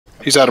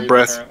He's out of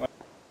breath. Apparently.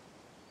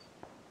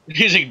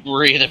 He's like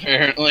breathe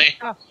apparently.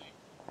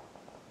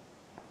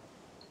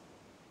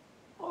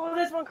 Oh,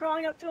 there's one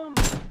crawling up to him.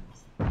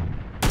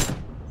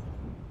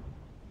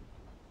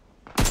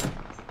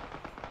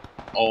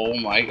 Oh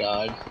my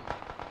god.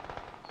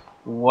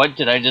 What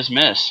did I just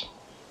miss?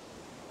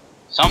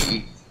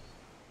 Something.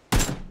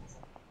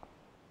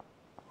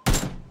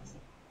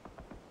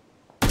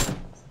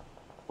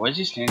 What is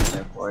he standing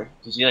there for?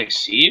 Does he like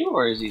see you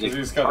or is he like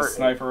He's got a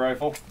sniper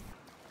rifle.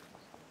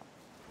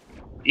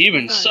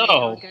 Even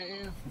so,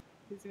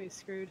 He's gonna be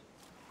screwed.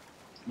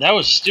 that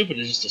was stupid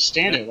just to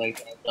stand there like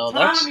that though.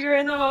 Tom, you're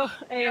in the AO.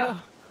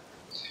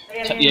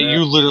 Yeah,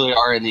 you literally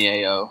are in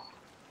the AO.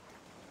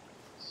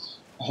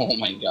 Oh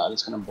my god,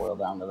 it's gonna boil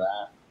down to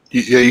that.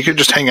 Yeah, you could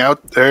just hang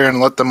out there and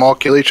let them all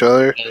kill each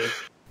other.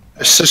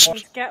 Assist,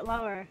 Just get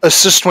lower.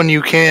 assist when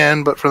you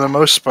can, but for the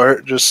most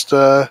part, just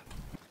let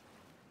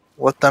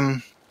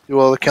them do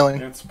all the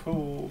killing. It's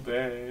pool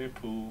day,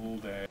 pool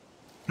day.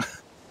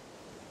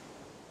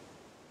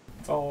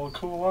 It's all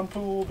cool on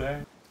pool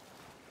day.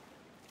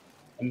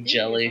 I'm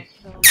jelly.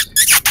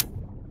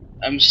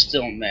 I'm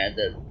still mad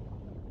that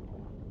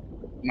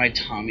my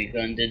Tommy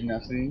gun did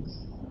nothing.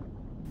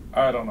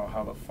 I don't know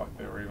how the fuck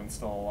they were even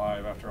still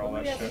alive after all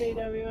that shit.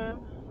 AWM.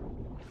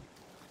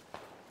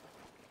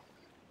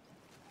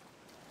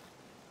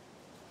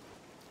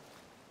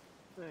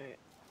 Alright.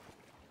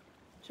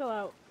 Chill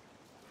out.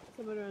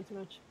 Somebody around too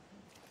much.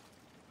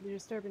 You're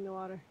disturbing the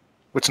water.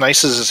 What's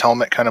nice is his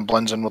helmet kind of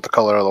blends in with the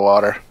color of the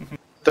water.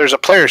 There's a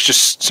player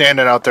just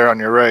standing out there on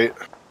your right.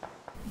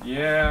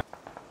 Yeah.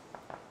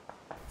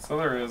 So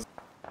there is.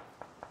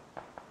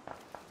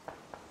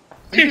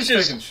 He's He's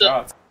just taking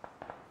shots.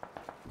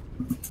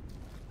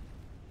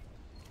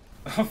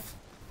 The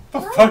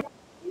fuck?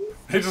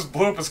 He just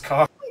blew up his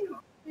car.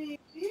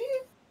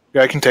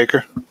 Yeah, I can take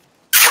her.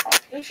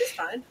 No, she's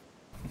fine.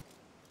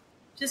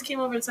 Just came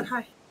over and said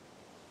hi.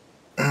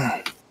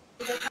 That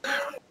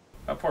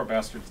poor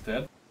bastard's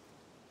dead.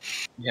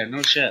 Yeah,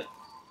 no shit.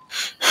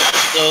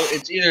 So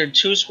it's either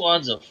 2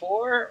 squads of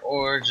 4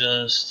 or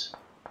just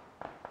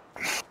a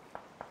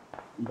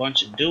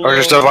bunch of duos. Or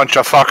just a bunch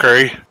of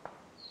fuckery.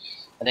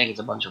 I think it's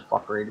a bunch of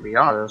fuckery to be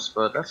honest,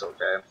 but that's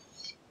okay.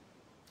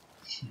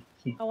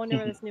 I wonder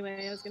where this new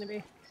AO is gonna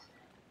be.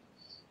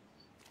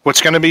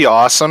 What's going to be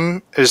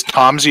awesome is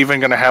Tom's even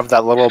going to have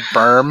that little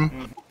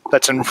berm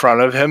that's in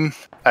front of him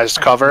as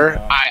cover.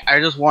 I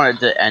just wanted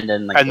to end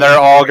in like. And they're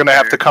all going to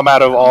have to come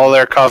out of all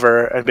their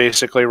cover and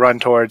basically run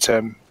towards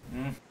him.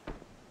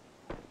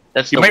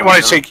 That's You might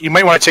want to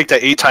take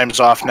that 8 times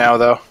off now,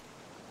 though.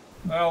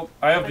 Well,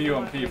 I have the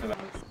UMP for that.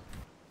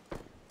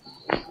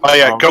 Oh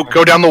yeah,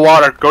 go down the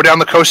water, go down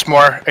the coast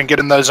more, and get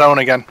in the zone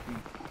again.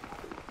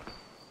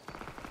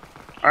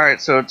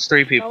 Alright, so it's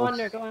 3 people. Go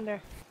under, go under.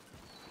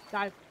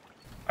 Dive.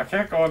 I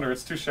can't go under,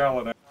 it's too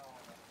shallow now.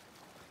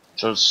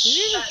 So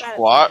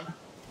squat.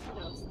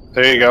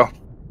 There you go.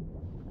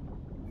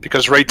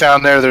 Because right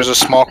down there, there's a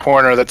small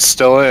corner that's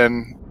still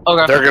in.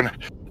 Okay. They're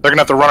gonna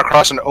have to run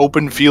across an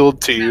open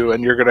field to you,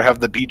 and you're gonna have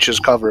the beaches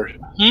covered.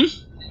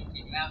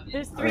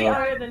 There's 3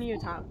 other than you,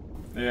 Tom.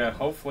 Yeah,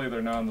 hopefully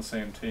they're not on the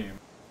same team.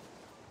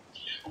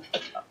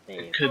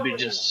 It could be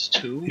just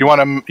 2. You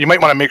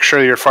might want to make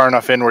sure you're far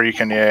enough in where you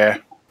can. Yeah.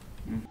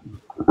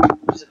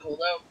 Is it cold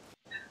out?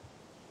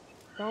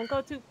 Don't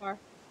go too far.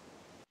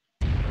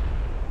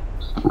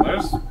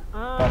 There's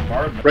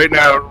bombardment.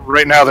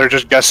 Right now, they're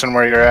just guessing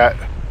where you're at.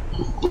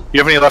 You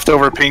have any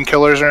leftover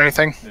painkillers or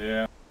anything?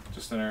 Yeah,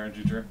 just an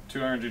energy drink,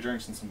 2 energy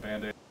drinks and some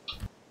band-aids.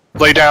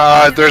 Lay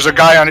down. There's a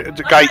guy on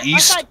the guy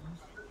east.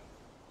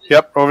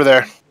 Yep, over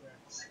there.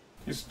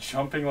 He's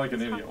jumping like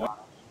an idiot.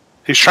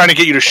 He's trying to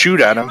get you to shoot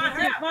at him.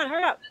 Come on,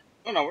 hurry up.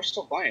 Oh no, we're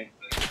still playing.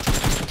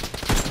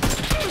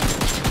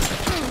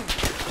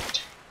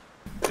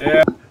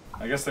 Yeah,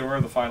 I guess they were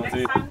the final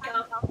team. Alright,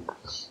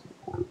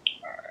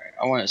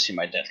 I want to see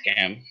my death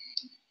cam.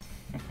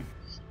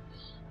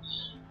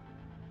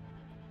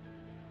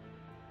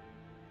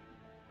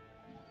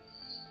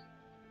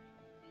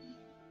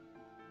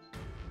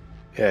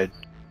 Yeah.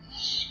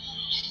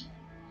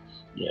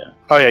 Yeah.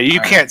 Oh yeah, you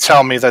can't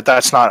tell me that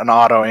that's not an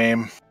auto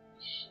aim.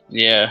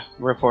 Yeah,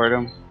 report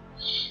him.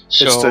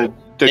 So It's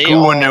the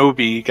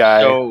Guanobi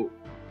guy. So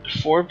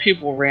 4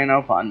 people ran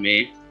up on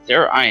me.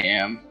 There I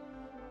am.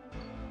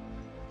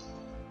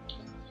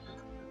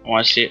 I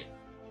want to see it.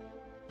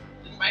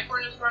 Is my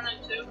furnace running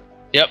too?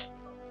 Yep.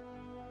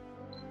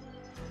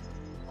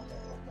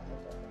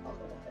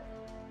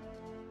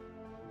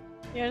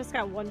 Yeah, I just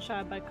got one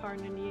shot by Car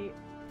 98.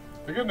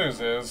 The good news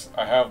is,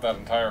 I have that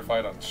entire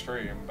fight on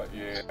stream, but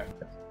yeah.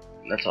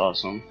 That's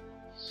awesome.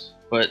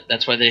 But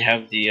that's why they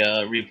have the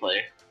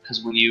replay.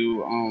 Because when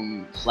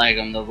you flag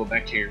them, they'll go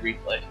back to your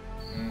replay.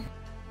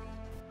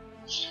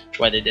 That's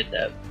why they did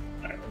that.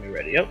 Alright, let me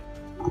ready up.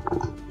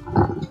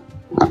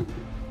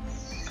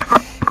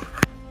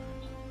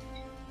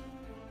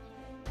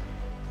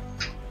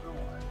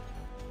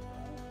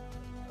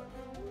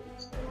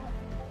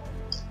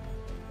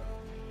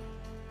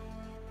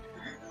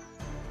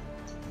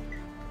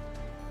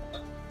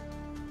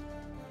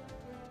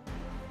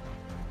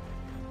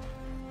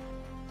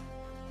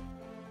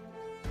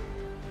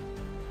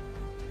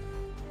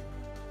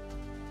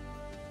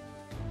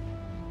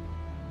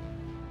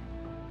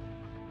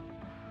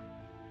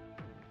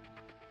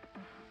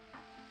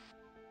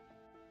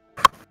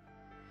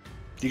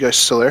 You guys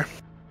still there?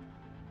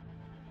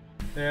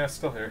 Yeah,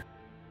 still here.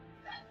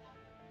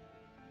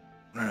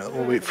 All right,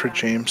 we'll wait for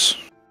James.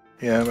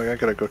 Yeah, I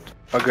gotta go.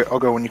 I'll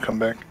go when you come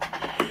back.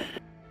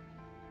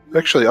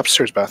 Actually,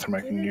 upstairs bathroom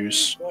I can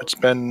use. It's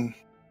been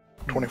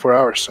 24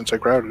 hours since I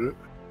grouted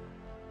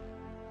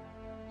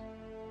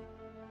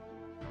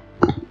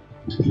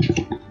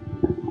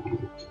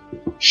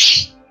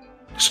it.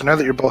 So now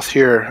that you're both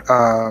here,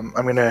 I'm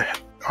gonna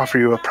offer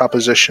you a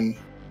proposition.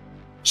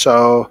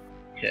 So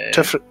Okay.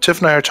 Tiff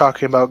and I are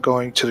talking about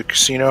going to the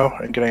casino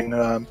and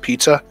getting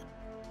pizza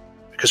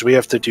because we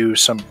have to do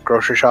some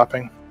grocery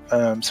shopping.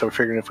 So we're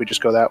figuring if we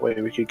just go that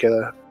way, we could get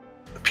a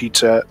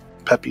pizza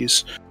at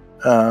Pepe's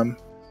and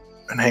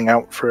hang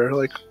out for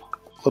like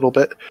a little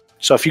bit.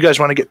 So if you guys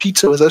want to get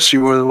pizza with us,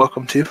 you're more than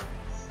welcome to.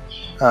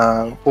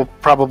 We're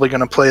probably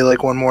going to play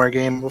like one more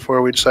game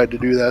before we decide to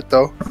do that,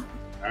 though.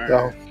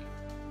 Alright.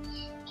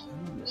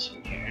 So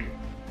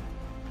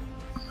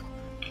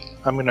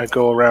I'm going to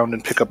go around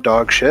and pick up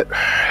dog shit.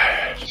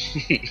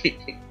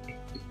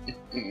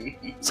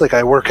 It's like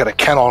I work at a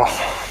kennel.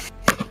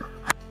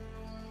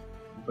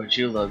 But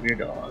you love your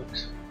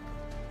dogs.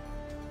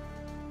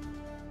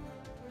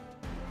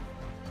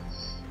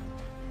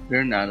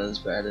 They're not as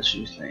bad as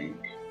you think.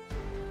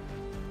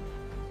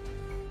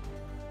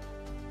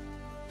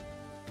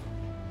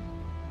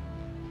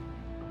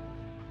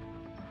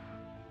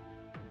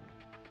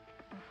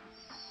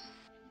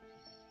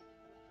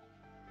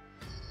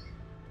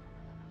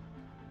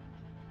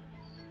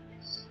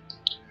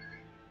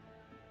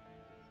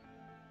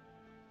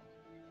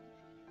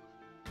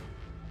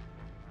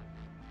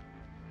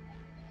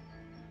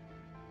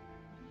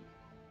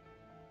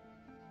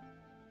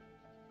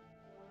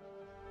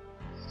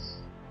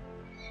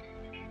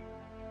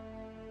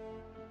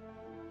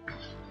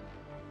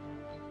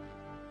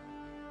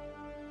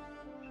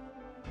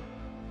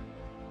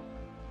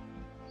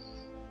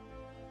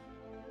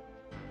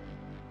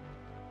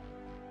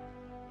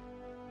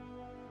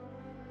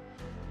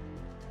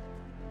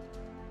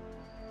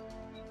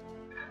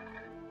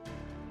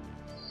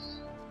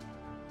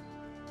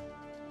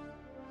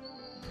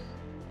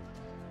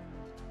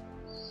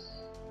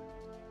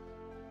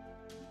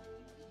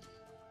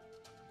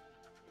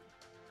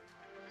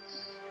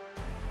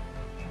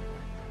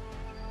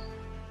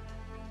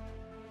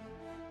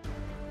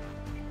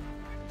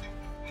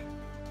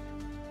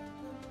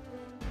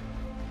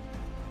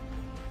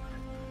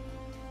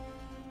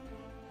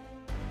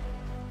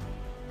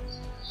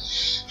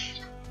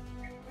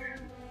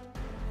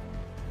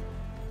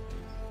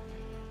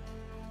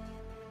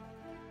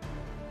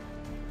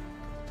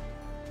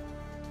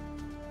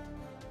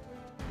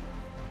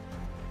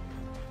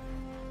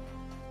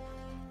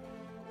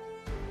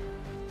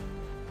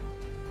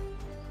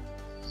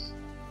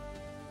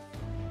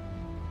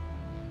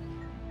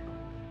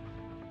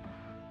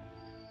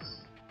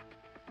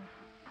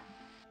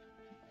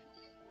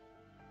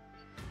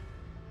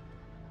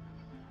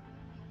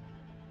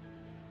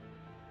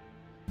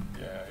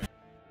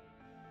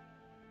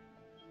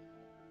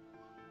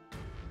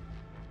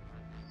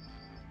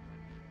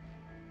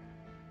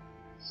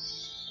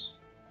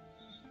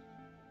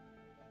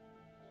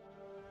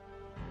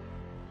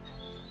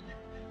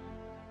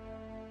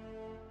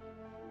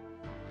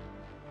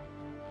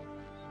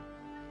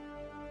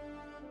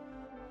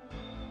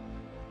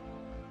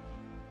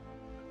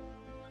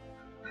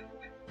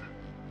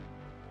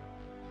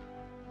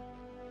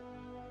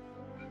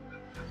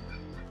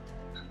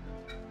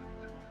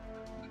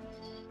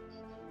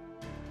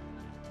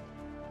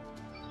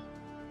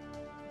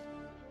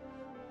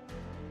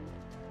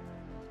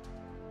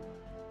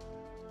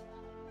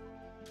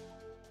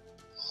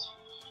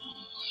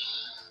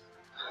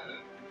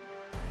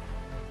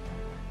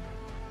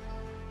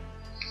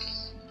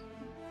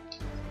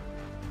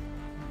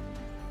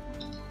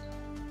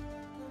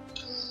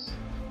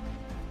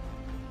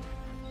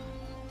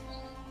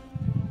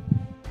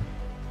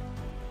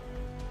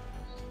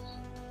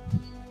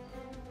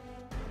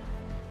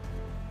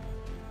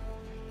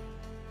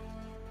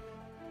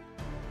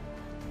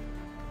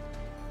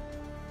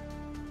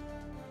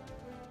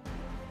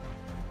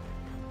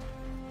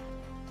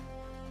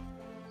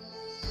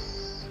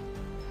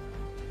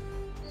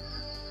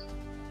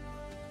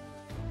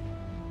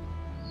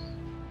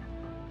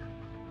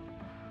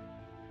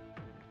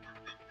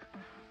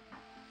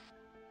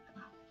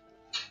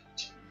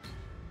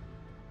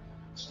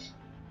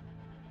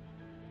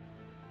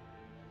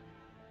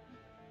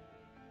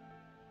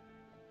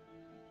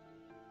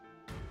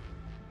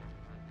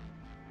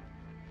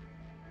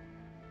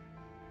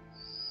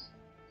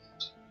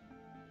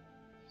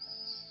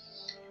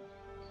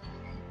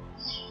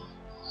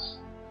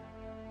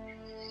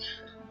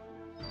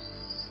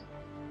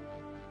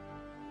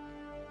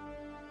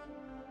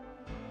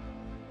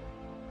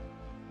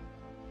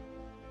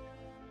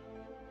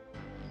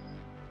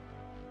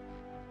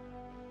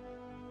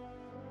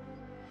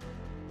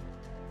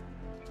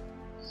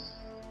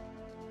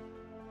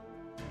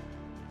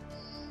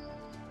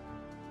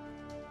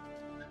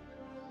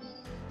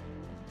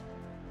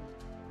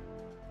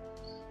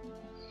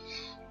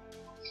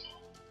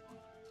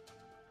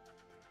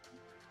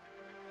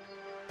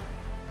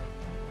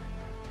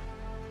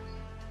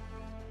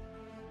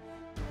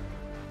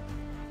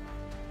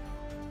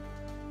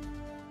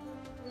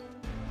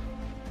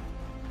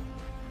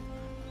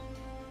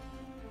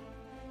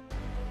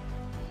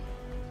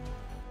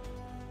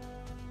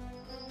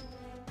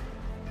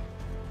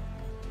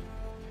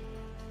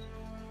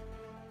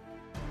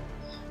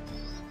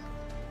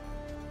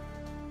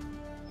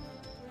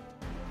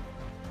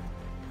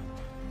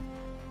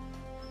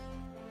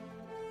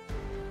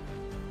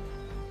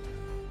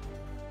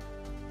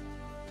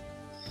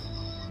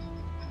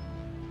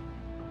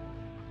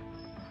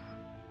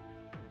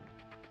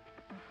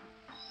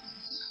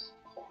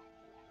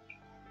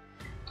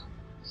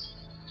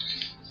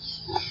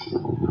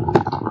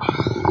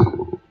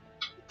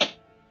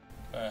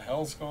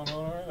 hell's going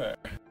on over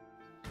there?